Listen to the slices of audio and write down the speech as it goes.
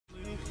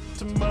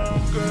tomorrow,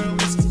 girl,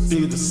 it's gonna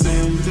be the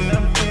same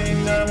damn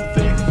thing. I'm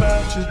thinking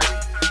about you,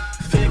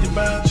 thinking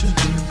about you,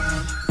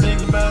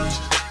 thinking about you,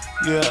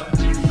 yeah.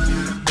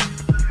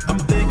 I'm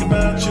thinking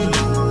about you,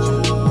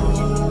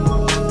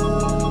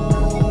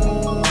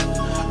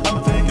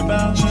 I'm thinking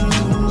about you.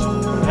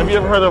 Have you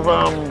ever heard of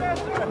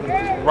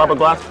Robert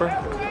Glasper?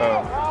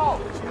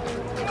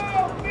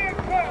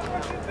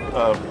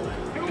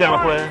 Piano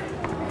player.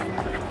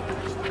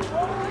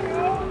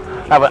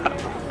 I have an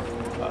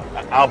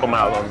album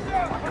out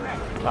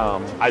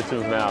on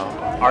iTunes now,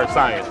 Art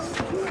Science.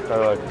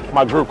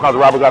 My group called the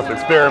Robert Glasper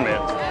Experiment.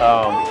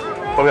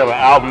 But we have an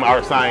album,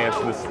 Art Science.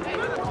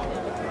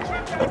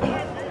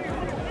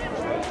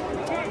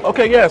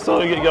 Okay, yeah,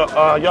 so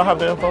y'all have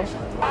the info?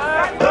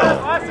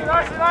 I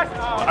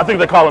think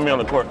they're calling me on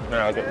the court.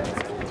 Yeah, okay.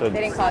 So,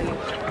 they didn't call you.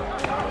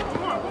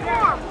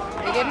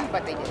 They didn't,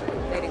 but they did.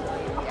 They didn't call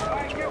you.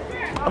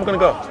 Yeah. I'm gonna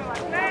go.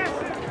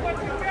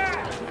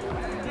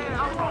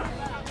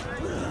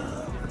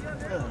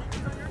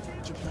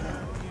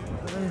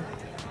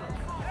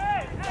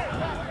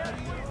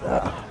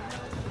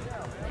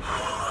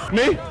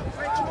 Me?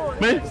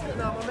 Me?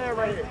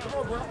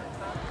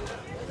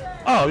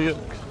 Oh, yeah.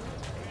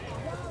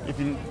 If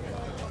you.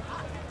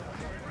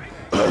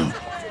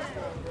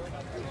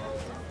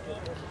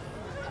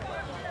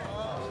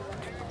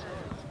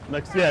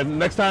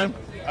 Next time.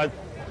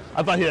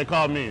 I thought he had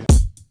called me.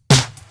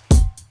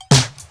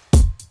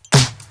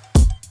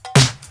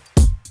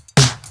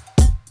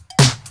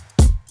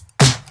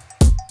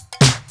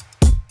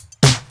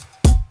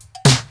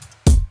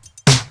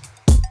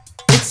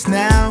 It's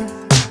now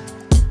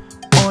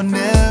or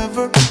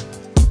never,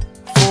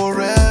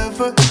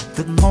 forever.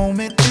 The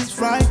moment is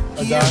right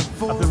here. I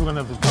think we're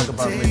gonna have to talk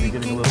about maybe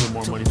getting a little bit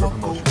more money for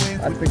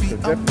promotion. I think so,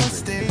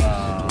 definitely.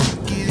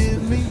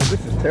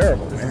 This is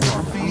terrible, man.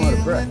 I'm out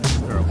of breath. It's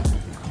terrible.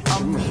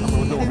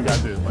 We'll do what we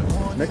gotta do.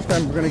 Next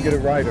time we're gonna get a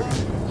rider.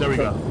 There we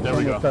go. There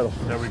we go. Pedal.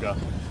 There we go.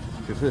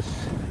 This.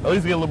 At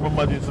least get a little more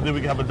money so then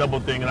we can have a double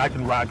thing and I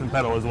can ride and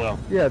pedal as well.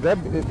 Yeah,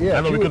 yeah.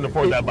 I know we couldn't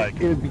afford that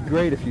bike. It would be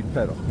great if you'd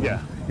pedal. Yeah.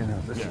 You know,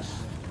 this is.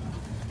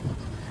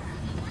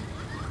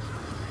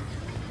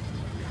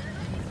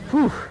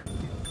 Whew.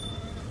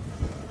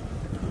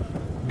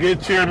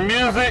 Get your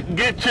music,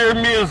 get your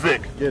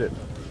music. Get it.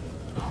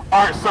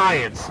 Art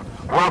Science,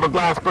 Robert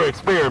Glasper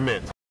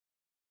Experiment.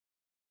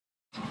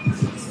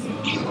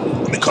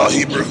 They call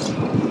Hebrew.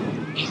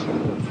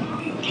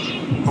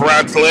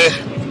 Bradley.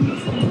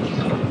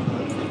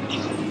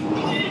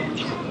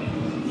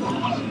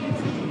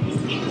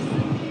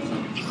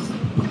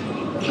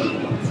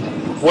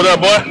 What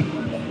up, boy?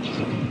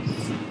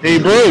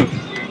 Hebrew.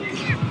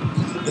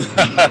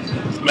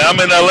 Man, I'm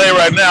in LA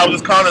right now. I'm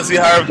just calling to see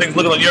how everything's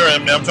looking on your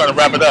end, man. I'm trying to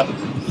wrap it up.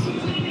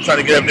 I'm trying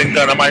to get everything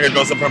done. I'm out here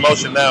doing some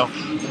promotion now.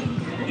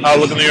 How's it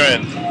looking on your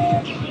end?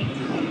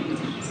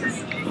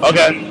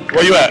 Okay,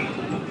 where you at?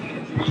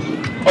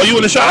 Oh, you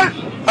in the shot?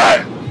 All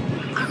right.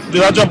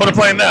 Dude, I'll jump on the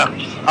plane now.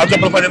 I'll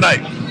jump on the plane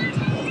tonight.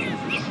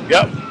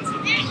 Yep.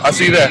 I'll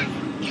see you there.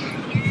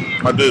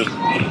 My dude.